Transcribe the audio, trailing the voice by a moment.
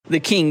the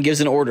king gives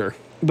an order,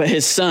 but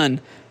his son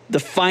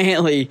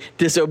defiantly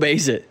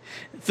disobeys it.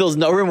 Feels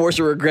no remorse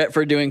or regret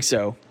for doing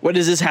so. What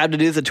does this have to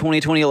do with the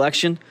 2020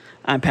 election?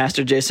 I'm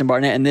Pastor Jason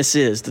Barnett, and this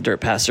is the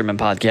Dirt Path Sermon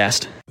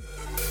Podcast.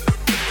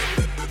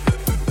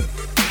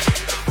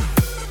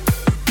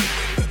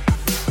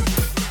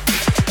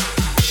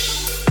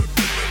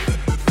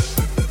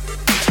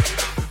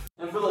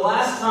 And for the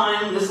last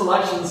time this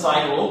election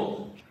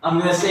cycle, I'm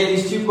going to say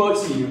these two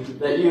quotes to you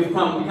that you have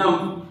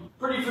become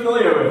pretty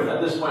familiar with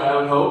at this point, I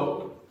would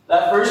hope.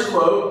 That first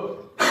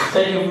quote is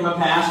taken from a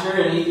pastor,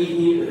 and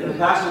the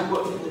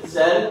pastor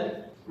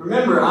said,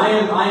 "Remember, I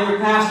am your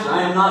pastor.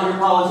 I am not your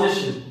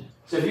politician.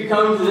 So if you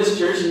come to this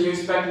church and you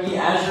expect me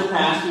as your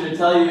pastor to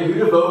tell you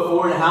who to vote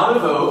for and how to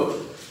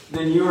vote,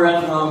 then you are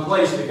at the wrong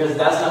place, because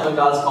that's not what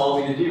God's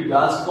called me to do.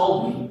 God's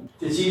called me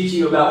to teach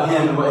you about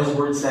Him and what His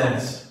Word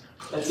says.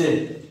 That's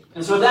it."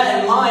 And so with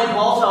that in mind,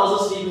 Paul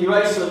tells us, he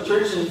writes to the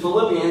church in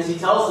Philippians, he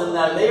tells them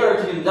that they are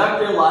to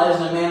conduct their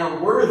lives in a manner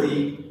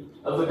worthy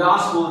of the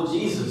gospel of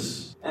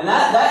Jesus. And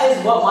that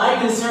is what my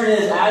concern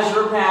is as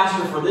your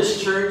pastor for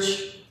this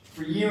church,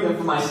 for you and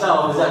for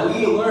myself, is that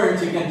we learn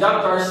to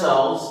conduct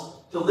ourselves,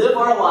 to live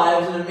our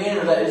lives in a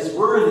manner that is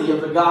worthy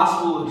of the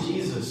gospel of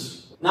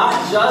Jesus.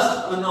 Not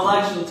just in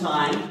election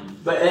time,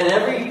 but in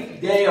every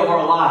day of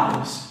our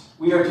lives,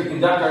 we are to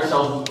conduct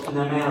ourselves in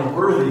a manner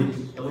worthy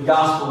of the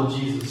gospel of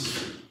Jesus.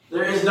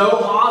 There is no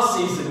off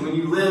season when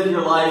you live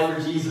your life for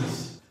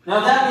Jesus. Now,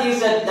 that being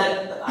said,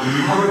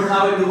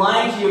 I would be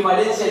lying to you if I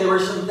didn't say there were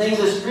some things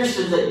as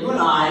Christians that you and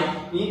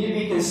I need to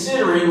be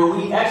considering when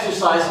we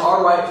exercise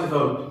our right to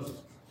vote.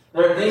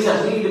 There are things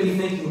that we need to be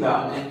thinking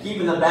about and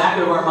keep in the back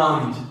of our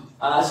mind.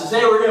 So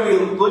today we're going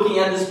to be looking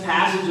at this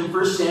passage in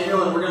 1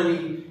 Samuel, and we're going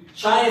to be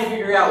trying to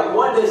figure out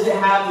what does it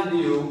have to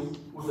do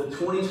with the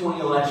 2020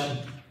 election.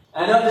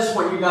 And I know at this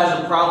point you guys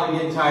are probably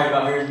getting tired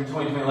about hearing the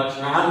 2020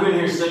 election. Right? I'm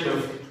here sick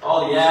of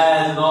all the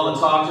ads and all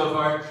the talk so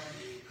far.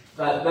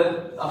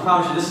 But I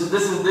promise you,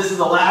 this is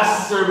the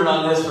last sermon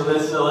on this for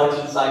this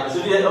election cycle. So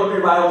if you open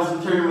your Bibles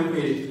and turn with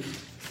me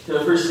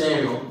to 1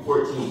 Samuel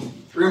 14.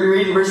 We're going to be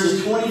reading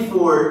verses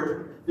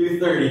 24 through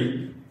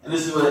 30. And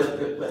this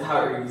is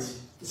how it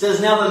reads. It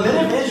says, "Now the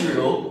men of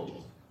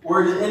Israel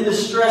were in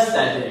distress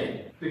that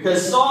day,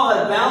 because Saul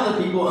had bound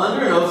the people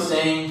under an oath,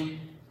 saying,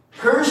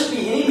 'Cursed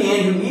be any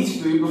man who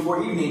eats food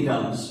before evening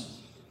comes,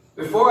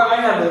 before I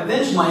have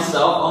avenged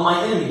myself on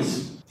my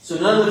enemies.' So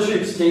none of the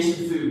troops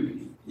tasted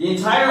food. The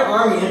entire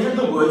army entered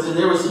the woods, and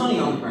there was honey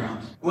on the ground.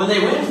 When they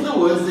went into the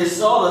woods, they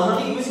saw the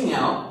honey oozing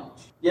out,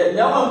 yet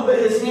no one put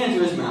his hand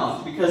to his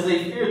mouth, because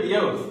they feared the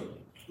oath.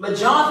 But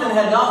Jonathan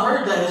had not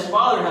heard that his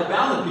father had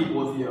bound the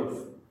people with the oath.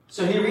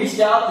 So he reached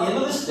out the end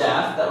of the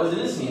staff that was in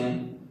his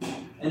hand,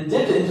 and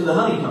dipped it into the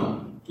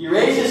honeycomb. He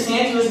raised his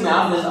hand to his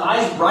mouth, and his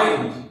eyes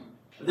brightened.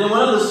 Then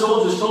one of the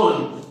soldiers told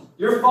him,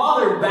 'Your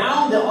father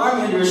bound the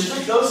army under a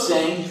strict oath,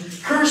 saying,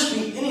 "Cursed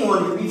be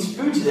anyone who eats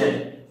food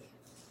today."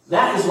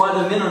 That is why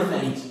the men are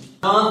faint.'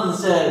 Jonathan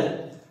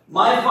said,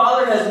 'My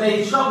father has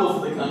made trouble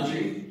for the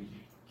country.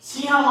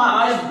 See how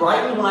my eyes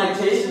brightened when I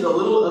tasted a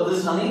little of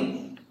this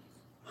honey?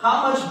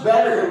 How much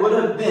better it would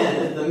have been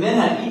if the men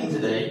had eaten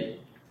today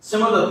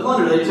some of the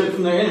plunder they took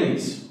from their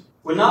enemies.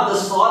 Would not the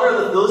slaughter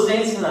of the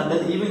Philistines have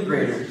been even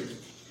greater?'"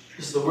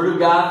 This is the word of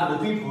God for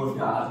the people of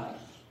God.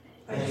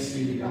 Thanks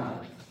be to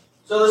God.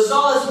 So the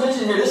Saul that's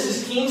mentioned here, this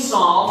is King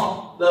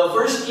Saul, the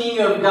first king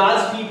of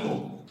God's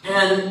people.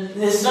 And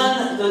his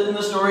son in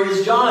the story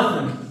is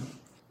Jonathan.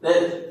 That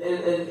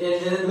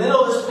in the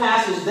middle of this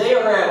passage, they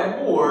are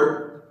at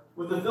war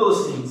with the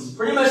Philistines.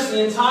 Pretty much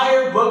the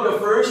entire book of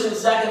 1 and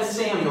 2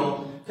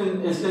 Samuel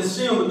is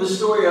consumed with the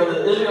story of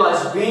the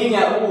Israelites being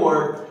at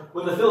war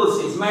with the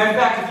Philistines. Matter of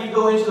fact, if you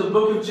go into the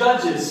book of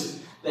Judges,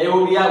 they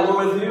will be at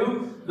war with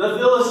who? The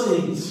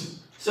Philistines.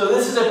 So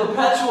this is a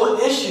perpetual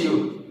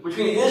issue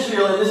between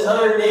Israel and this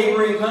other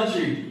neighboring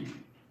country.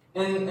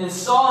 And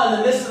Saul, in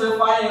the midst of their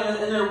fighting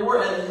and their war,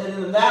 and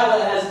in the battle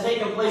that has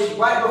taken place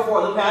right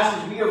before the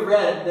passage we have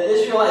read, the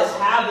Israelites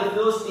have the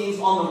Philistines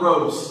on the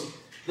ropes.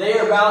 They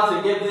are about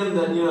to give them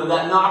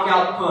that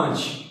knockout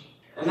punch,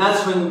 and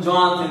that's when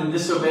Jonathan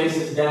disobeys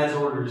his dad's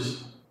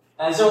orders.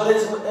 And so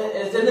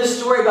it's in this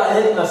story about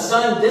a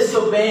son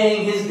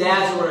disobeying his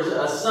dad's orders,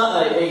 a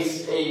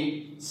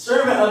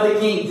servant of the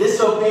king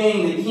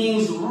disobeying the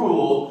king's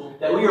rule,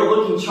 that we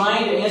are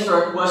trying to answer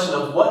our question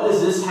of what does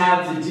this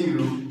have to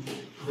do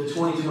the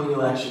 2020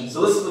 election. So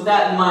with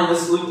that in mind,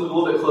 let's look a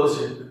little bit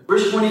closer.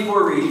 Verse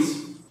 24 reads,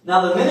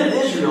 "Now the men of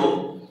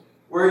Israel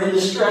were in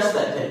distress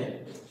that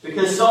day,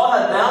 because Saul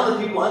had bound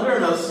the people under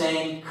an oath,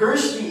 saying,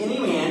 'Cursed be any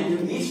man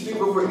who eats food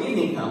before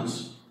evening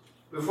comes,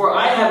 before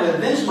I have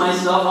avenged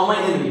myself on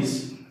my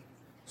enemies.'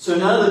 So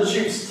none of the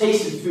troops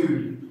tasted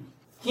food."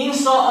 King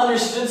Saul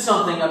understood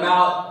something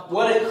about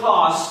what it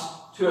costs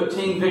to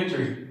obtain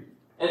victory.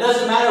 It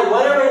doesn't matter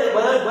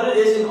what it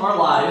is in our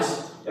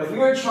lives. If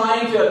we are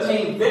trying to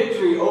obtain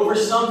victory over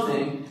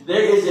something,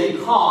 there is a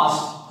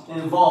cost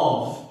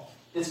involved.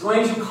 It's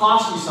going to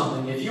cost you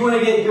something. If you want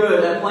to get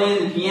good at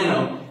playing the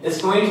piano, it's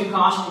going to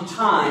cost you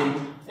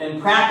time and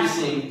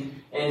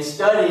practicing and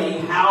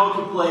studying how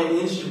to play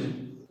the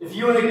instrument. If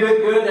you want to get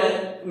good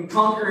at and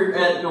conquer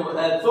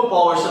at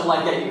football or something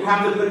like that, you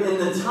have to put in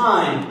the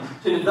time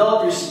to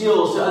develop your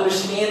skills, to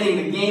understanding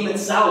the game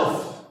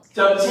itself.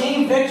 To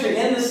obtain victory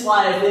in this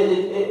life,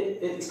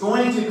 it's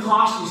going to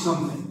cost you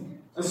something.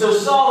 And so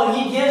Saul, when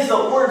he gives the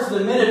order to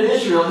the men of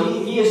Israel,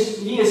 he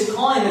is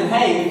calling them,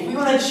 hey, if we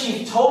want to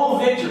achieve total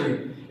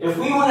victory, if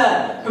we want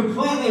to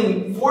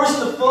completely force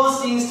the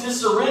Philistines to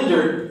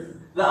surrender,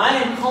 then I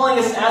am calling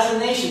us as a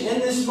nation in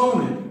this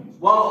moment,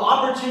 while the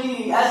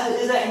opportunity as it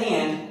is at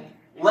hand,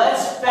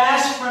 let's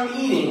fast from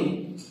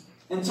eating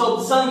until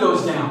the sun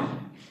goes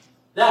down.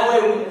 That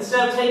way,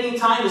 instead of taking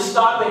time to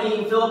stop and eat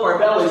and fill up our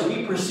bellies,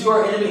 we pursue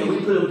our enemy and we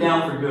put him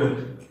down for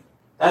good.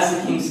 That's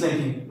the king's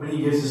thinking when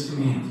he gives his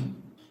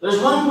command. There's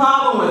one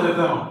problem with it,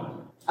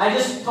 though. I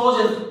just told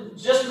you,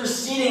 just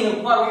preceding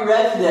the part we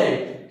read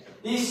today,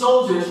 these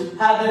soldiers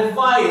have been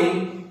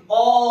fighting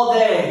all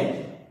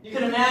day. You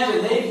can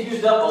imagine they've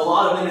used up a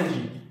lot of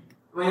energy.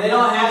 I mean, they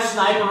don't have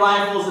sniper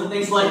rifles and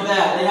things like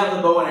that. They have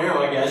the bow and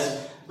arrow, I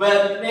guess.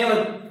 But, man,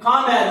 with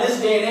combat in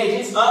this day and age,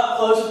 it's up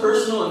close,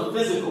 personal, and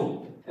physical.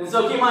 And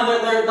so keep in mind,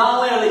 they're not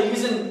only are they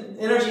using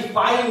energy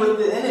fighting with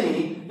the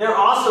enemy, they're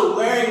also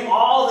wearing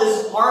all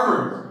this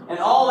armor and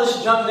all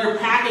this junk. They're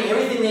packing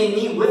everything they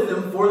need with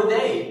them for the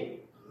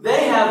day.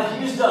 They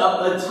have used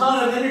up a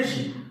ton of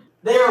energy.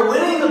 They are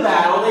winning the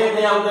battle.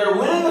 They're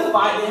winning the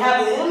fight. They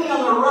have the enemy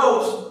on the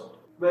ropes.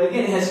 But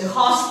again, it has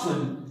cost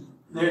them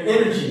their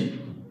energy.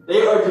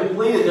 They are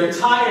depleted. They're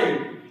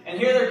tired. And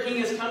here their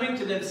king is coming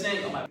to them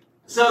saying, oh my.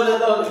 So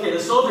the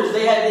soldiers,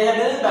 they had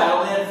been in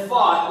battle. They had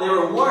fought. They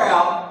were wore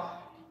out.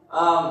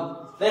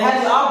 They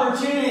had the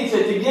opportunity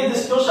to give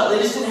this skill shot. They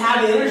just didn't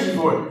have the energy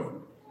for it.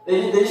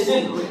 They just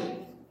didn't.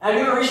 Have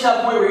you ever reached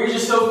that point where you're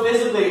just so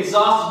physically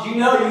exhausted, you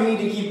know you need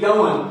to keep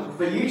going,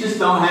 but you just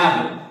don't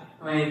have it?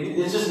 I mean,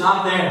 it's just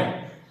not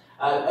there.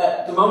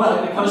 At the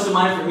moment it comes to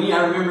mind for me,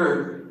 I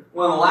remember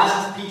one of the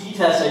last PT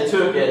tests I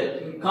took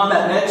at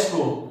combat med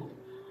school.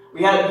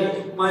 We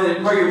had part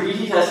of your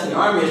PT test in the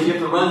Army is you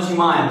have to run 2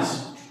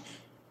 miles.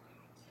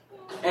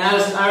 And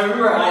I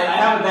remember I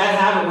have a bad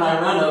habit when I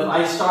run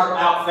I start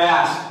out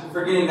fast,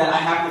 forgetting that I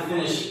have to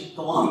finish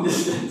the long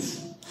distance.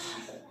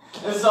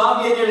 And so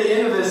I'm getting near the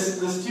end of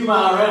this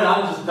 2-mile run and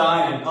I'm just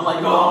dying. I'm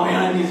like, oh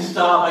man, I need to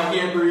stop. I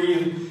can't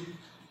breathe.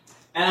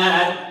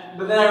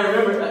 But then I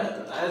remember,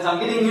 as I'm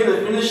getting near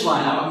the finish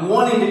line, I'm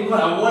wanting to quit.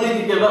 I'm wanting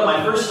to give up.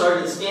 My first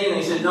sergeant standing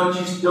there, he said, don't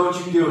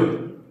you do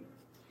it.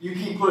 You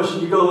keep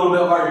pushing. You go a little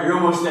bit harder. You're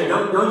almost there.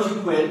 Don't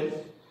you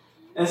quit.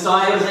 And so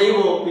I was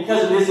able,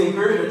 because of his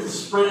encouragement, to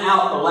sprint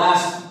out the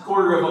last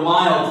quarter of a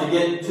mile to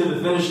get to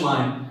the finish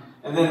line.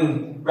 And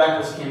then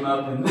breakfast came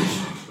up and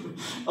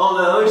all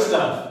the other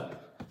stuff.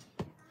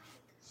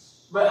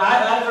 But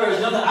after I was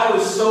done, I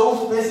was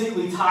so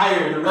physically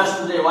tired the rest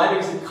of the day. Why?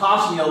 Because it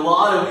cost me a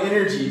lot of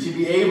energy to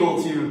be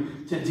able to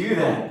do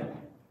that.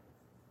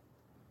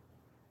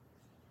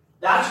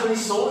 That's what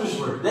these soldiers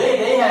were.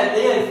 They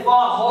had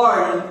fought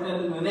hard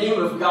in the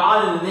name of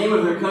God, in the name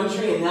of their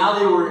country, and now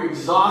they were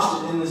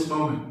exhausted in this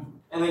moment.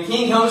 And the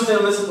king comes to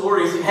them with this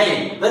authority. He said,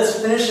 hey, let's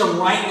finish them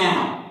right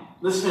now.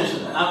 Let's finish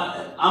them.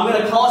 I'm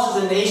going to call us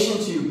as a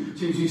nation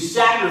to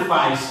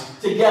sacrifice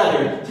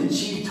together to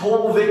achieve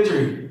total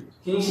victory.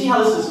 Can you see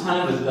how this is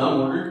kind of a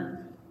dumb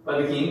order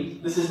by the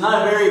king? This is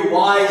not a very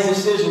wise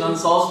decision on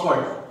Saul's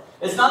part.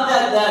 It's not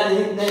that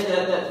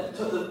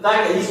the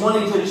fact that he's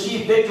wanting to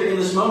achieve victory in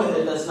this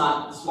moment that's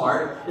not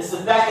smart. It's the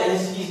fact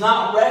that he's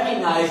not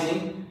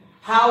recognizing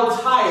how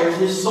tired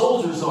his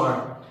soldiers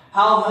are,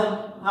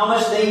 how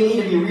much they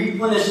need to be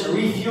replenished and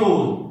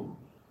refueled.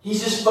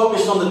 He's just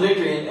focused on the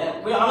victory. And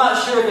I'm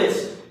not sure if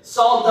it's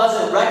Saul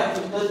doesn't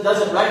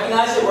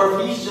recognize it or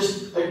if he's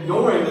just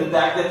ignoring the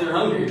fact that they're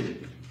hungry.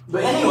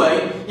 But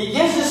anyway, he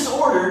gives this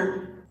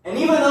order, and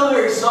even though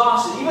they're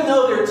exhausted, even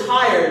though they're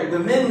tired, the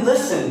men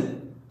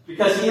listen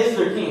because he is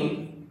their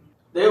king.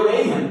 They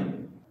obey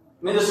him.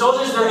 I mean, the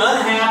soldiers, they're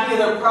unhappy.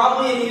 They're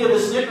probably in need of a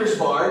Snickers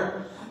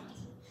bar,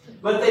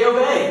 but they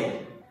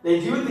obey. They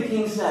do what the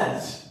king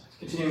says.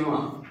 Continuing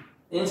on.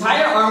 The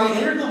entire army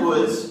entered the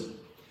woods,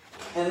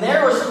 and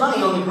there was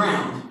honey on the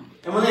ground.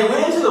 And when they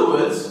went into the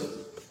woods,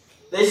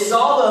 they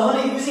saw the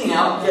honey oozing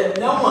out, yet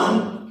no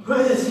one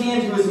put his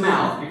hand to his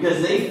mouth,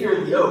 because they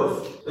feared the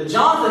oath. But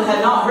Jonathan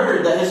had not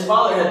heard that his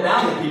father had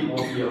bound the people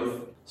with the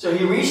oath. So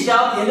he reached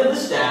out the end of the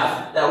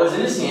staff that was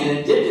in his hand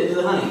and dipped it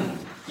into the honey.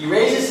 He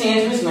raised his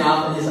hand to his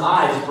mouth, and his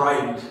eyes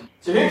brightened.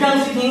 So here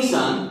comes the king's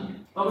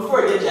son. But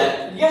before I get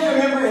that, you guys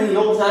remember in the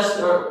Old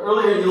Testament, or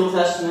earlier in the Old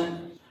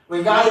Testament,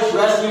 when God is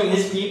rescuing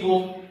his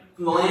people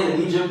from the land of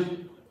Egypt,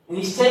 and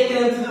he's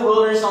taking them through the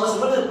wilderness. And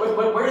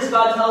where does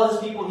God tell his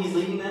people he's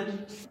leading them?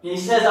 And he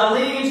says, I'm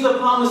leading you to the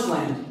promised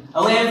land.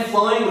 A land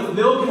flowing with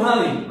milk and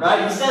honey,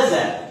 right? He says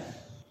that.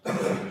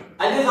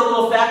 I did a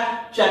little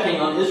fact checking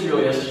on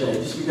Israel yesterday,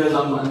 just because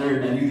I'm a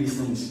nerd and I do these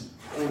things.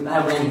 And I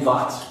have random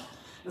thoughts.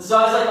 And so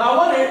I was like, I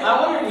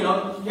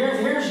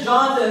wonder, here's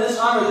Jonathan and this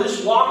army. They're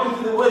just walking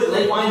through the woods and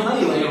they find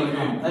honey laying on the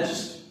ground. That's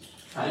just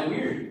kind of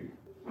weird.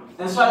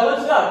 And so I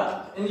looked it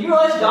up. And do you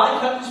realize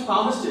God kept his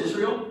promise to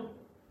Israel?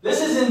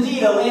 This is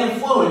indeed a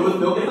land flowing with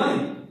milk and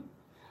honey.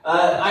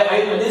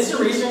 I did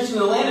some research in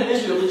the land of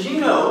Israel. Did you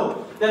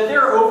know that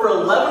there are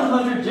over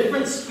 1,100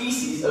 different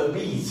species of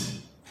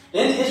bees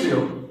in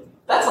Israel?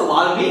 That's a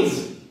lot of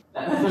bees.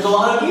 If there's a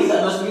lot of bees,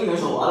 that must mean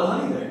there's a lot of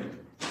honey there.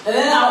 And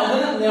then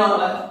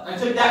I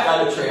took that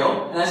rabbit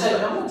trail, and I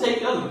said, I'm going to take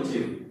the other one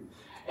too.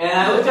 And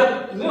I looked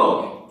up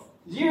milk.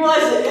 Do you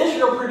realize that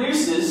Israel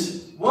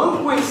produces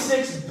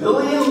 1.6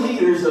 billion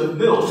liters of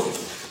milk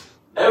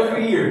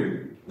every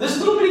year? This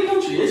little bitty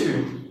country,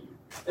 Israel.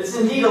 It's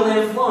indeed a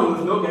land flowing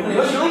with milk and honey.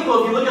 What's really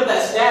cool, if you look up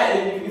that stat,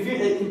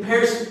 it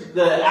compares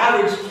the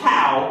average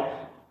cow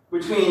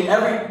between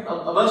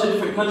a bunch of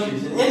different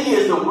countries. And India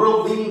is the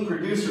world leading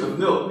producer of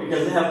milk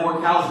because they have more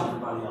cows than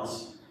everybody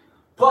else.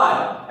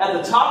 But at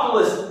the top of the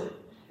list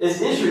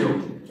is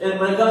Israel. And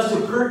when it comes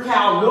to per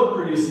cow milk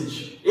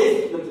producage,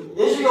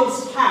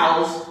 Israel's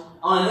cows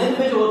on an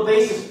individual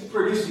basis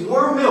produce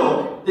more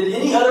milk than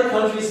any other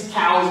country's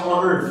cows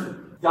on earth.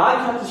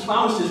 God kept his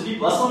promise to his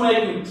people. That's the only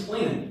way I can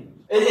explain it.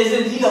 It is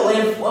indeed a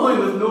land flowing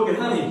with milk and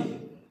honey.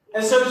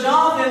 And so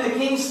Jonathan, the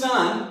king's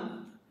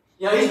son,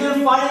 he's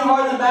been fighting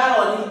hard in the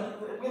battle,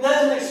 and he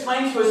doesn't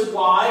explain to us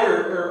why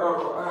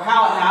or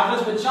how it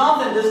happens, but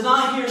Jonathan does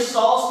not hear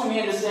Saul's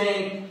command of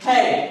saying,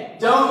 hey,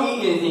 don't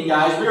eat anything,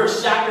 guys. We are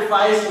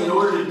sacrificing in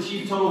order to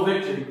achieve total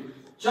victory.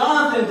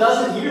 Jonathan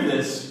doesn't hear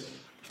this.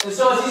 And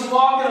so as he's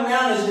walking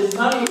around, his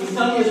tummy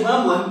is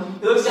rumbling,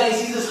 he looks down and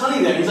he sees this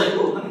honey there. He's like,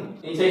 oh, honey.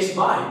 And he takes a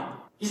bite.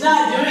 He's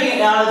not doing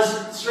it out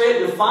of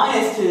straight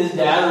defiance to his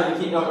dad or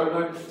to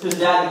his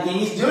dad, the king.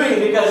 He's doing it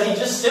because he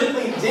just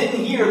simply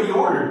didn't hear the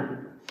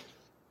order.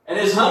 And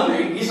he's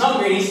hungry, and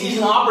he sees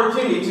an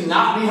opportunity to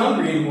not be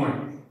hungry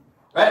anymore.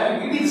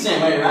 Right? You'd be the same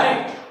way,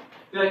 right?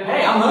 You're like,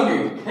 hey, I'm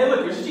hungry. Hey,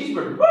 look, there's a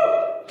cheeseburger.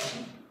 Woo!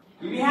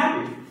 You'd be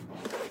happy.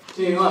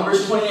 So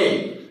verse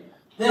 28.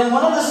 Then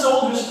one of the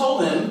soldiers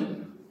told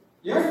him,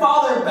 your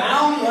father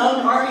bound the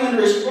army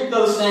under a strict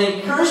oath,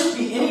 saying, cursed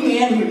be any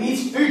man who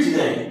eats food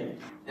today.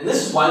 And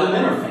this is why the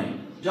men are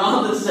faint.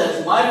 Jonathan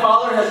says, my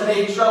father has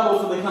made trouble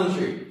for the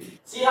country.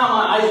 See how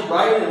my eyes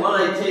brighten when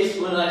I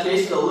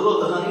tasted a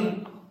little of the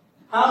honey?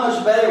 How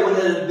much better would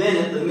it have been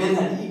if the men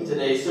had eaten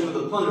today some of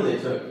the plunder they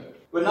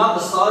took? Would not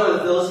the slaughter of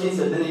the Philistines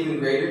have been even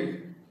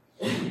greater?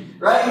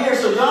 Right here,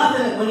 so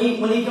Jonathan, when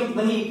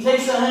he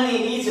takes the honey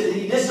and eats it,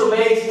 he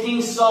disobeys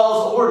King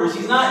Saul's orders.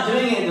 He's not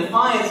doing it in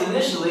defiance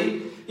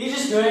initially. He's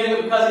just doing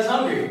it because he's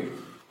hungry.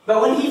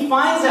 But when he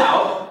finds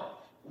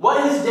out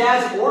what his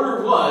dad's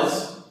order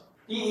was,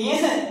 he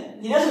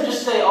doesn't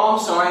just say, oh, I'm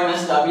sorry, I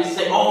messed up. He doesn't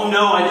say, oh,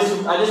 no, I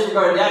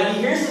disregarded Dad.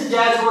 He hears his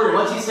dad's order.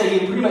 What's he say?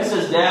 He pretty much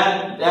says,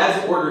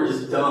 Dad's order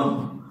is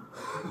dumb.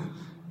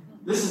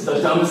 This is the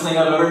dumbest thing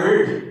I've ever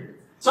heard.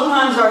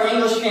 Sometimes our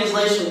English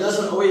translation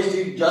doesn't always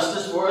do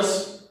justice for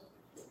us.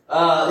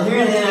 Here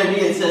in the NIV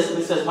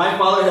it says, my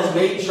father has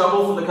made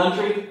trouble for the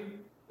country.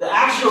 The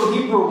actual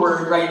Hebrew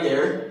word right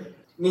there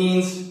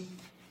means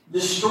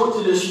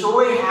to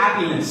destroy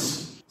happiness.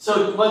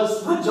 So what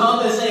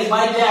Jonathan is saying is,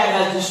 my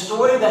dad has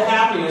destroyed the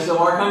happiness of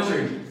our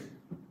country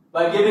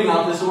by giving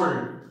out this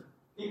order.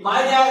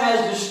 My dad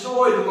has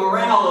destroyed the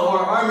morale of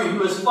our army,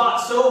 who has fought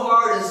so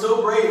hard and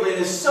so bravely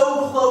and is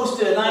so close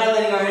to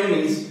annihilating our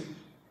enemies.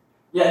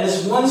 Yet in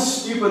this one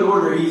stupid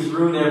order, he's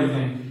ruined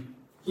everything.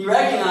 He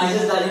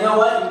recognizes that,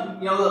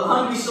 the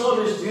hungry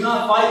soldiers do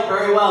not fight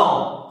very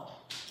well.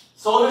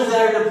 Soldiers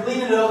that are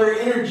depleted of their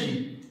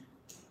energy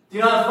do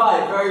not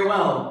fight very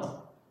well.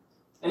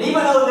 And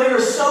even though they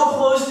were so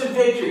close to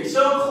victory,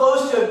 so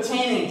close to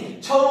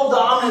obtaining total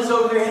dominance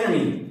over their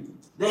enemy,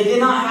 they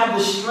did not have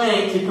the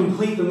strength to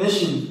complete the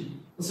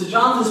mission. And so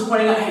Jonathan's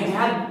pointing out, hey,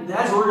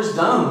 Dad's order's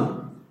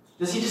dumb.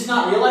 Does he just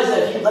not realize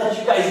that if he let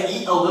you guys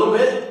eat a little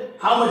bit,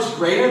 how much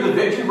greater the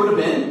victory would have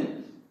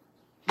been?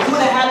 You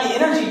would have had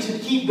the energy to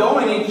keep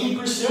going and keep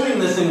pursuing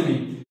this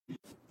enemy.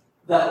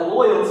 That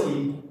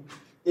loyalty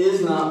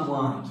is not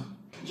blind.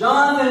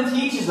 Jonathan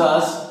teaches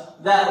us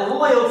that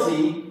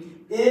loyalty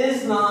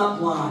is not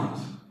blind.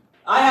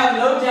 I have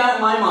no doubt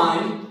in my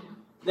mind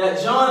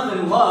that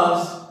Jonathan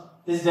loves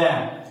his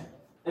dad.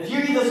 If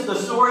you read the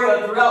story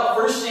throughout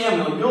 1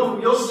 Samuel,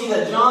 you'll see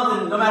that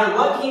Jonathan, no matter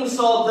what King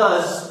Saul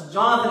does,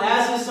 Jonathan,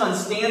 as his son,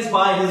 stands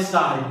by his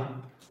side.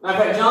 Matter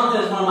of fact,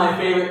 Jonathan is one of my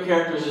favorite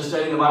characters in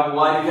studying the Bible.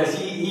 Why? Because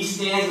he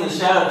stands in the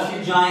shadow of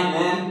two giant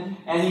men,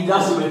 and he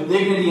does it with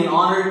dignity and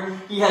honor.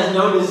 He has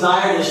no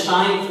desire to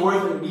shine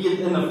forth and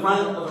be in the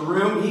front of the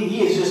room.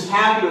 He is just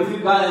happy with who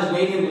God has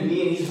made him to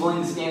be, and he's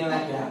willing to stand in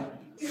that gap.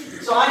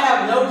 So I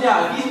have no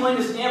doubt, if he's willing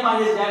to stand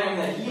by his dad,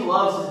 that he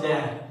loves his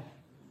dad.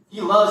 He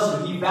loves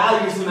him. He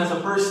values him as a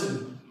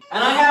person.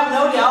 And I have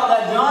no doubt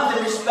that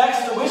Jonathan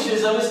respects the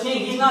wishes of his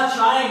king. He's not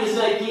trying to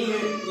say, King,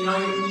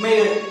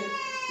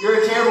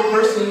 you're a terrible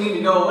person, you need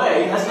to go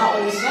away. That's not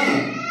what he's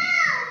saying.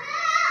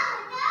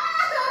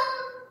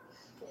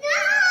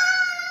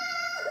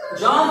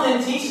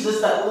 Jonathan teaches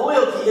us that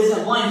loyalty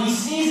isn't blind. He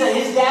sees that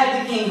his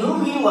dad, the king,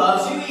 whom he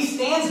loves, who he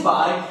stands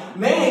by,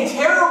 made a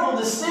terrible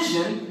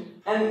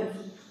decision and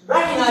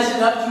recognized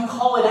enough to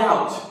call it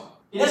out.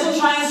 He doesn't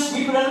try and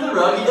sweep it under the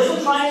rug. He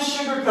doesn't try and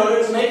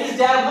sugarcoat it to make his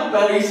dad look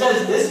better. He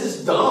says, this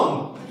is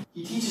dumb.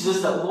 He teaches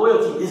us that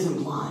loyalty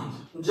isn't blind.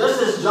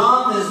 Just as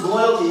Jonathan's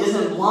loyalty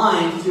isn't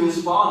blind to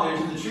his father,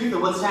 to the truth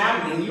of what's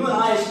happening, you and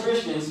I as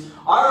Christians,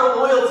 our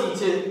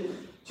loyalty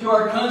to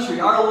our country,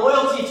 our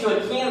loyalty to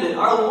a candidate,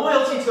 our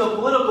loyalty to a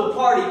political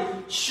party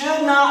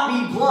should not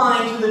be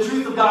blind to the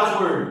truth of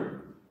God's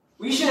Word.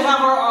 We should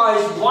have our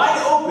eyes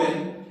wide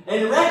open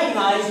and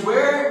recognize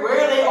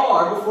where they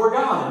are before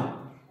God.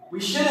 We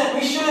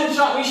shouldn't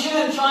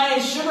try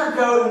and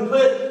sugarcoat and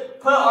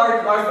put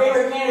our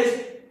favorite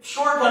candidate's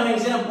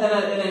shortcomings in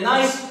a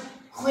nice,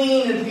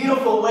 clean, and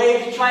beautiful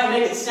way to try and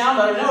make it sound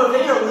better. No, if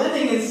they are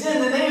living in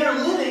sin, then they are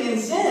living in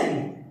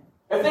sin.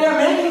 If they are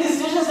making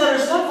decisions that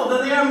are sinful,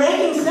 then they are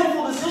making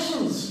sinful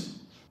decisions.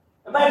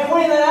 And by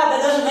pointing that out,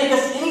 that doesn't make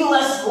us any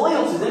less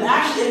loyal to them.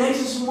 Actually, it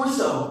makes us more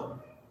so.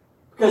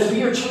 Because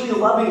we are truly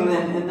loving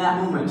them in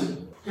that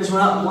moment. Because we're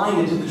not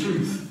blinded to the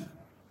truth.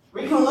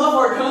 We can love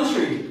our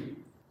country.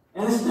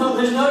 And there's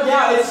no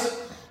doubt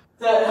it's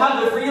to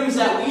have the freedoms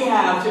that we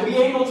have, to be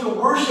able to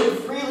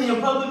worship freely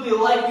and publicly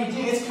like we do.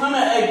 It's come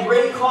at a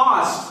great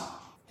cost.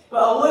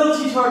 But a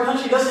loyalty to our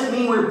country doesn't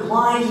mean we're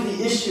blind to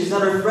the issues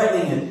that are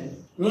threatening it.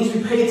 It means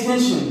we pay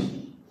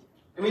attention.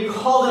 And we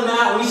call them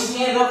out. We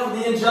stand up for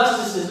the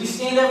injustices. We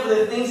stand up for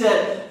the things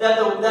that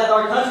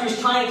our country is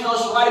trying to tell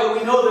us right, but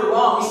we know they're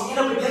wrong. We stand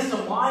up against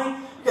them.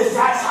 Why? Because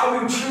that's how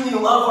we truly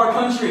love our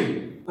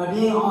country. By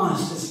being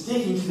honest and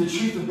sticking to the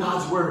truth of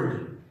God's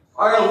Word.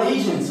 Our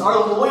allegiance, our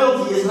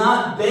loyalty is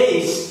not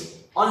based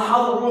on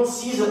how the world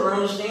sees it or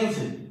understands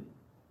it.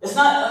 It's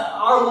not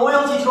our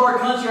loyalty to our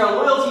country, our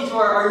loyalty to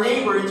our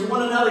neighbor and to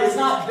one another. It's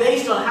not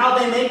based on how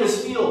they make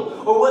us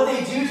feel or what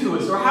they do to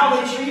us or how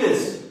they treat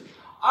us.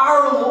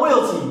 Our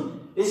loyalty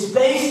is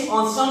based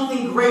on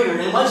something greater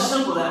and much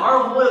simpler. That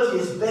our loyalty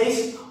is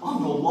based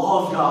on the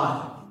law of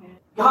God.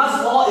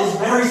 God's law is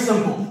very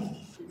simple.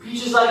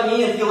 Preachers like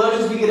me and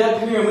theologians, we get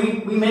up here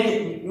and we make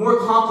it more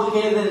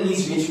complicated than it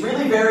needs to be. It's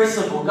really very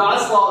simple.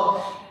 God's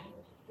law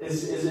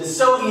is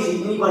so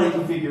easy, anybody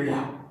can figure it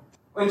out.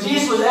 When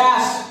Jesus was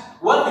asked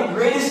what the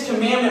greatest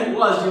commandment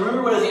was, do you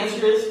remember what his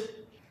answer is?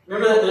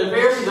 Remember that the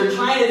Pharisees are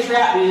trying to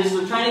trap Jesus,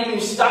 they're trying to get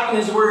him stuck in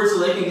his words so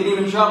they can get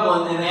him in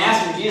trouble, and they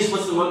ask him, Jesus,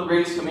 what's the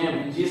greatest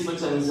commandment? And Jesus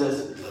looks at him and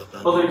says,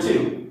 well, there are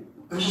two.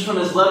 First is from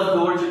his love for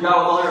the Lord your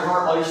God with all your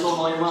heart, all your soul,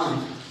 and all your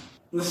mind.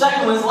 And the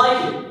second one is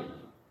like it.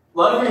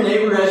 Love your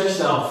neighbor as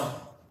yourself.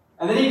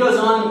 And then he goes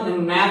on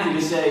in Matthew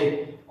to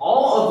say,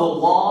 all of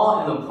the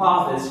law and the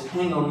prophets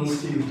hang on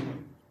these two.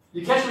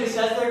 You catch what he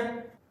says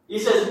there? He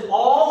says,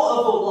 all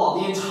of the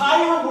law, the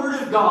entire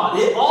Word of God,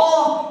 it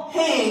all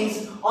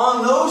hangs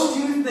on those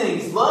two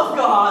things. Love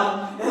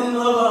God and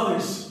love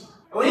others.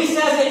 And when he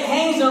says it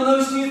hangs on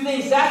those two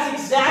things, that's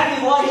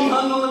exactly why he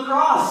hung on the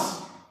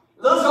cross.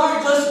 Those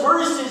aren't just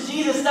words to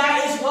Jesus.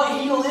 That is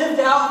what he lived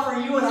out for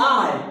you and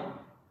I.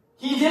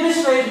 He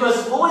demonstrated to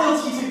us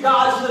loyalty to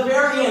God to the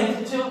very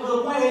end, to the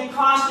point where it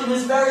cost him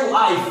his very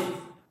life.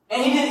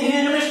 And he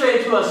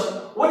demonstrated to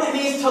us what it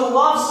means to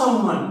love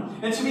someone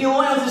and to be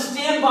loyal, to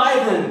stand by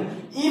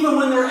them, even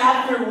when they're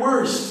at their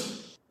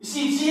worst. You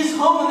see, Jesus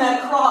hung on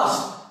that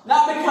cross,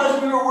 not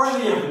because we were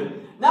worthy of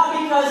it,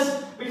 not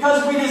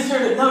because we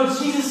deserved it. No,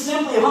 Jesus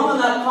simply hung on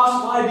that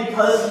cross. Why?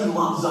 Because he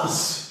loves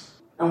us.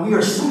 And we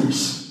are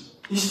sinners.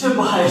 He stood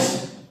by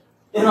us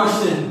in our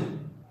sin.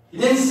 He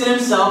didn't sin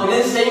himself. He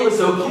didn't say it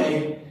was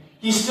okay.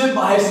 He stood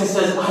by us and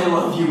says, I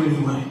love you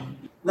anyway.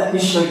 Let me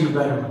show you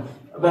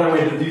a better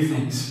way to do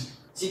things.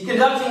 See,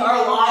 conducting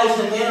our lives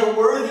in a manner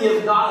worthy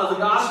of God, of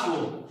the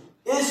gospel,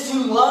 is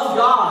to love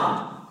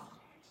God.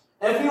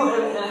 And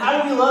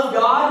how do we love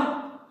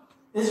God?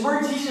 His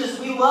Word teaches us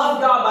we love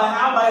God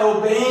by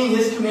obeying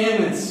His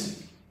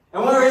commandments.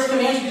 And what are His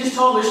commandments? We just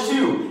told there's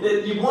two.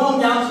 You boil them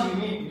down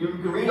to you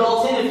can read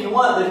all 10 if you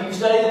want, but if you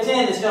study the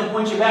 10, it's going to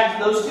point you back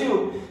to those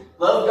two.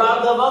 Love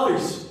God, love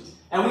others.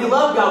 And we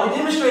love God. We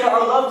demonstrate our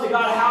love to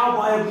God how?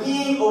 By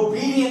being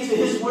obedient to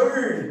His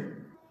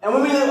Word. And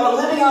when we are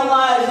living our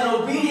lives in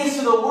obedience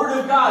to the Word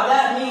of God,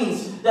 that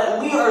means that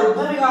we are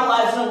living our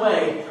lives in a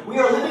way. We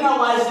are living our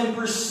lives in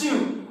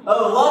pursuit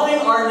of loving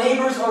our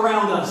neighbors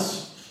around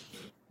us.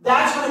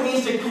 That's what it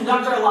means to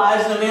conduct our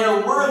lives in a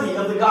manner worthy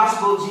of the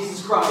gospel of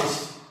Jesus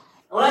Christ.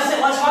 And when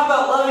I talk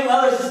about loving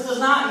others, this does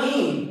not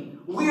mean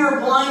we are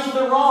blind to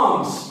the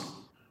wrongs.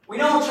 We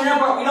don't turn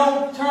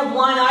a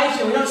blind eye to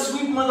them. We don't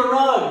sweep them under the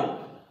rug.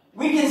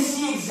 We can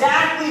see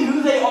exactly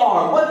who they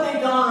are, what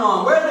they've done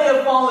wrong, where they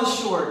have fallen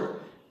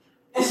short,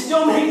 and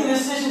still make the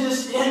decision to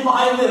stand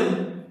by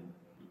them.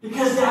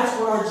 Because that's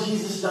what our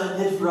Jesus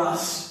did for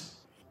us.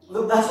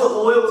 That's what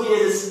loyalty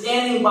is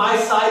standing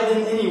beside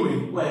them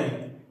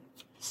anyway.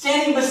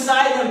 Standing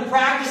beside them,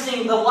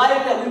 practicing the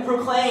life that we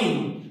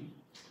proclaim.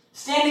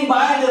 Standing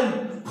by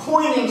them,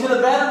 pointing to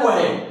the better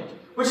way,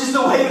 which is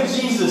the way of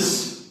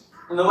Jesus.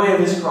 And the way of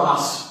His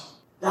cross.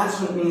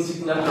 That's what it means to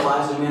conduct our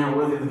lives in a manner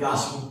worthy of the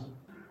gospel.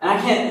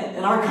 And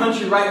in our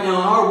country right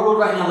now, in our world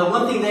right now, the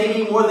one thing they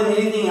need more than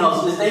anything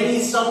else is they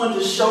need someone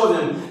to show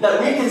them that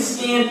we can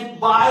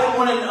stand by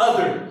one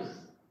another.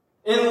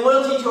 in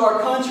loyalty to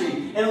our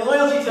country, in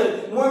loyalty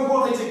to, more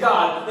importantly, to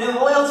God, in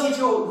loyalty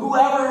to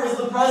whoever is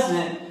the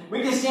president,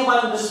 we can stand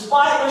by them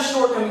despite their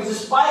shortcomings,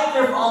 despite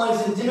their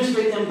fallings, and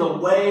demonstrate them the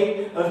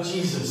way of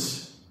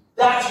Jesus.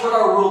 That's what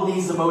our world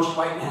needs the most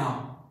right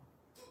now.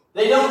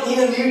 They don't need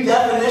a new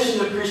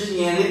definition of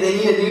Christianity. They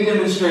need a new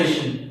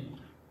demonstration.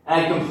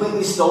 And I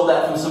completely stole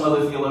that from some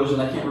other theologian.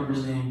 I can't remember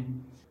his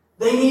name.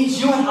 They need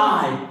you and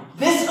I.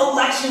 This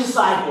election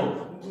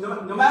cycle,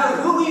 no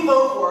matter who we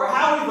vote for or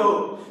how we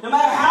vote, no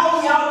matter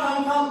how the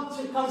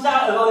outcome comes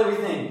out of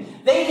everything,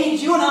 they need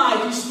you and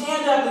I to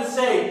stand up and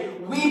say,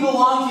 we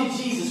belong to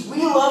Jesus.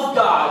 We love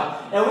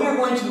God. And we are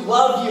going to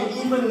love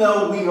you even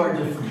though we are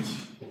different.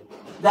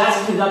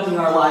 That's conducting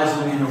our lives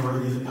in a manner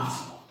worthy of the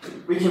gospel.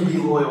 We can be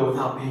loyal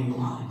without being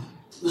blind.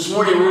 This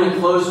morning we're going to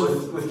close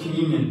with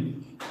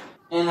communion.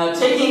 And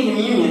taking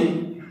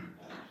communion,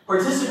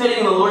 participating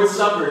in the Lord's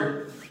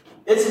Supper,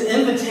 it's an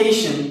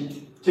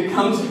invitation to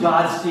come to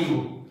God's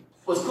table.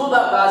 What's cool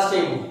about God's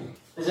table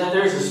is that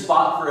there's a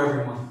spot for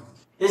everyone.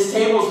 His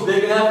table's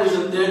big enough.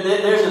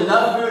 There's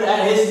enough food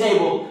at his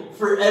table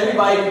for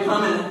everybody to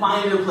come and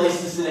find their place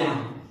to sit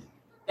down.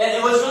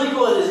 And what's really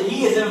cool is that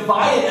he has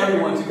invited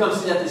everyone to come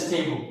sit at this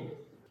table.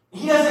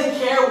 He doesn't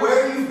care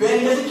where you've been.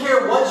 He doesn't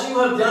care what you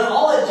have done.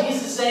 All that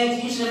Jesus is saying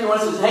to each and every one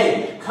says,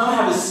 hey, come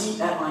have a seat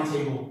at my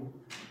table.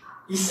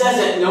 He says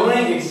that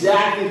knowing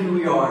exactly who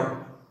we are.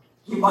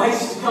 He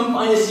invites us to come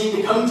find a seat,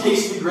 to come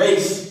taste the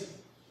grace.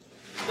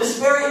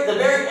 The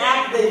very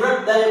act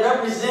that it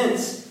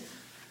represents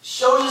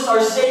shows us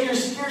our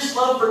Savior's fierce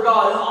love for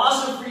God and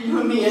also for you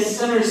and me as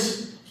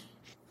sinners.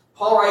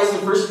 Paul writes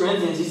in 1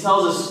 Corinthians, he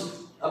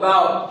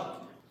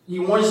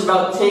warns us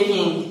about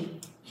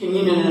taking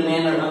communion in a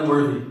manner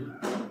unworthy.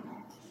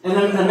 And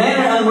a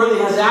manner unworthy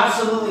has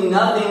absolutely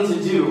nothing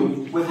to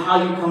do with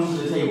how you come to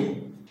the table.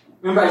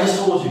 Remember, I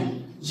just told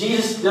you,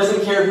 Jesus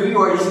doesn't care who you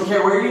are, he doesn't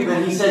care where you've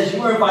been. He says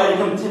you are invited to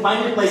come to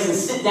find your place and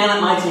sit down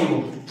at my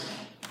table.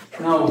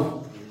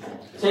 No,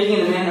 taking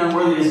in a manner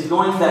unworthy is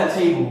going to that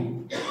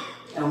table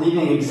and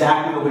leaving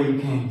exactly the way you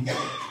came.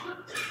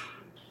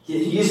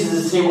 He uses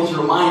this table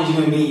to remind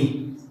you and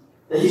me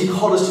that he's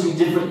called us to be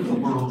different in the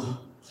world,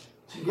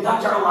 to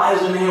conduct our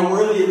lives in a manner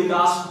worthy of the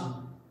gospel.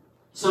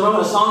 So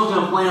when a song's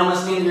going to play, I'm going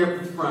to stand here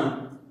up the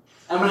front.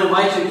 I'm going to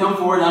invite you to come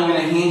forward, and I'm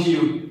going to hand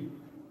you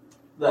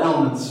the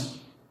elements.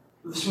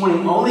 This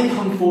morning, only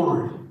come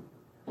forward.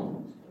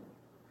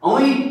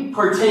 Only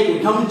partake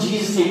and come to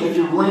Jesus' table if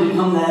you're willing to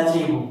come to that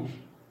table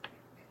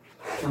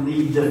and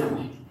leave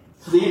differently.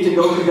 So leave to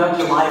go conduct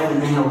your life in a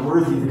manner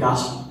worthy of the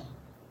gospel.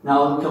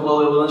 Now, a couple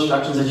of little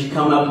instructions as you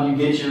come up and you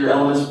get your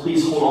elements,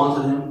 please hold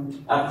on to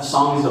them. After the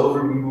song is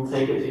over, we will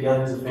take it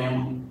together as a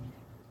family.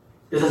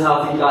 This is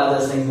how I think God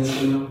does things in this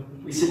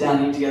kingdom. We sit down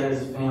and eat together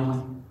as a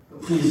family.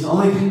 But please,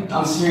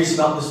 I'm serious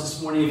about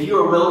this morning. If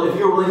you're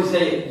willing to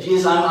say,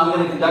 Jesus, I'm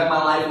going to conduct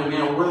my life in a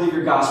manner worthy of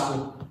your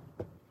gospel.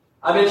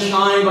 I've been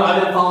trying, but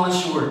I've been falling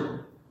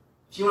short.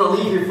 If you want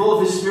to leave here full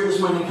of his Spirit this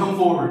morning, then come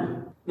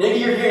forward. Maybe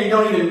you're here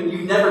and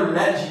you've never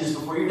met Jesus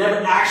before. You've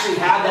never actually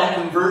had that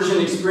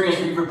conversion experience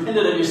where you've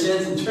repented of your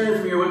sins and turned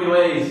from your wicked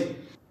ways.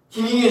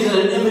 Communion is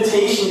an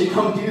invitation to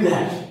come do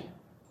that.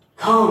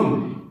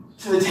 Come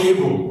to the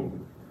table.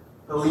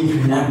 Believe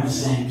you're never the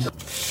same.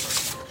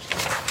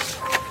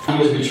 He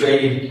was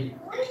betrayed,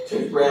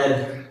 took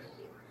bread,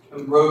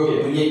 and broke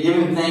it. When he had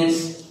given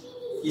thanks,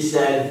 he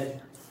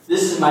said,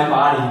 "This is my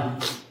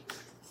body,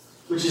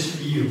 which is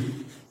for you.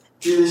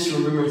 Do this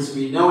in remembrance of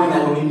me," knowing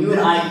that when you and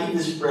I eat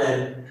this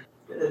bread,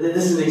 that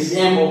this is an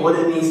example of what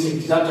it means to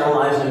conduct our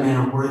lives in a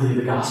manner worthy of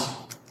the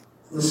gospel.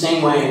 In the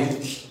same way,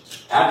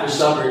 after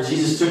supper,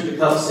 Jesus took the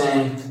cup,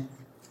 saying,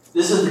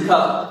 "This is the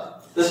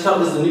cup. This cup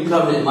is the new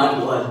covenant in my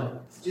blood.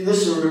 Do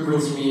this in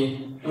remembrance of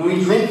me." And when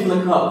we drink from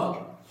the cup,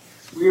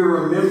 we are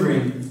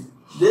remembering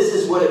this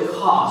is what it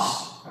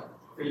costs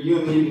for you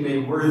and me to be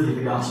made worthy of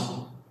the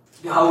gospel.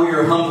 God, we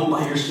are humbled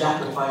by your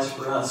sacrifice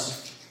for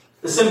us.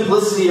 The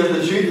simplicity of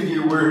the truth of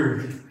your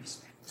word,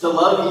 to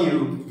love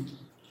you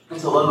and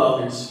to love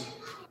others.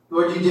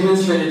 Lord, you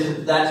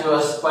demonstrated that to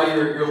us by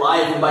your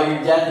life and by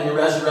your death and your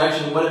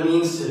resurrection, what it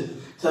means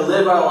to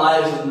live our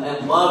lives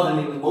and love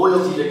and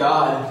loyalty to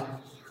God.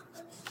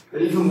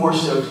 But even more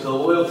so, to the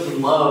loyalty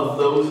and love of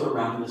those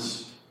around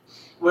us.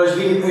 Lord, as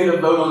we get ready to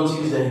vote on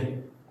Tuesday,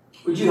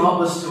 would you help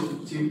us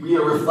to be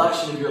a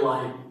reflection of your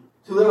light?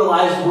 To live our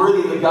lives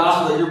worthy of the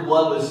gospel that your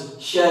blood was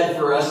shed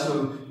for us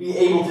to be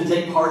able to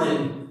take part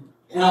in.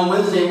 And on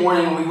Wednesday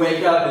morning when we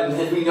wake up and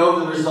if we know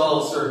the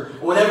results, or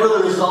whenever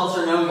the results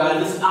are known, God,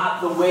 if it's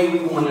not the way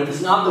we want it, if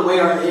it's not the way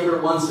our neighbor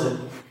wants it,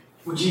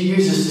 would you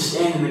use us to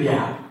stand in the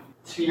gap,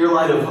 to be your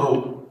light of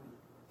hope?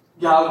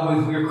 God,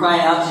 when we're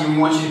crying out to you,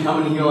 we want you to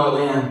come and heal our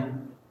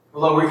land.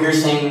 Well, Lord, we're here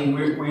saying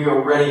we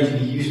are ready to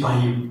be used by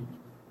you,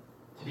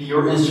 to be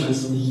your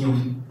instruments in the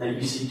healing that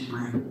you seek to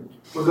bring.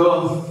 We'll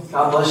go,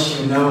 God bless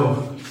you, and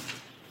know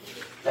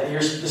that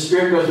the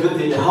Spirit goes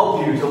with you to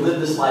help you to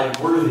live this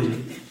life worthy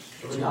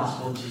of the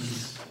gospel of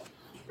Jesus.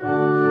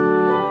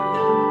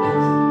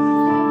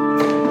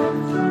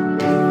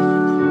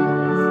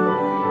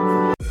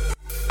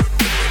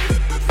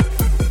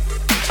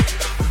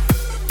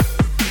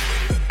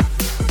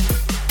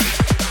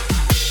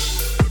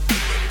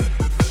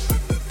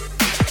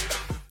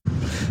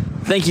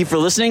 Thank you for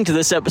listening to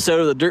this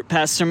episode of the Dirt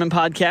Path Sermon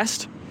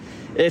Podcast.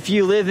 If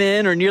you live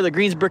in or near the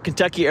Greensburg,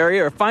 Kentucky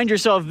area, or find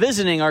yourself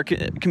visiting our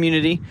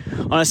community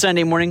on a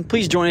Sunday morning,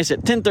 please join us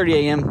at 10:30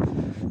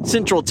 a.m.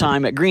 Central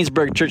Time at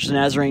Greensburg Church of the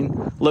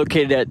Nazarene,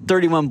 located at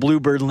 31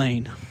 Bluebird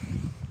Lane.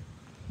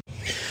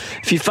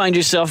 If you find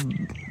yourself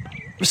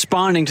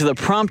responding to the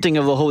prompting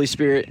of the Holy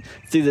Spirit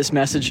through this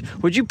message,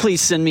 would you please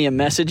send me a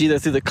message either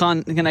through the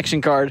connection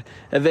card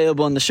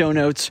available in the show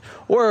notes,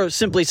 or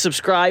simply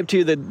subscribe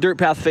to the Dirt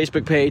Path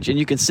Facebook page and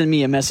you can send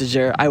me a message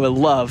there. I would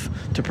love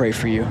to pray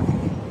for you.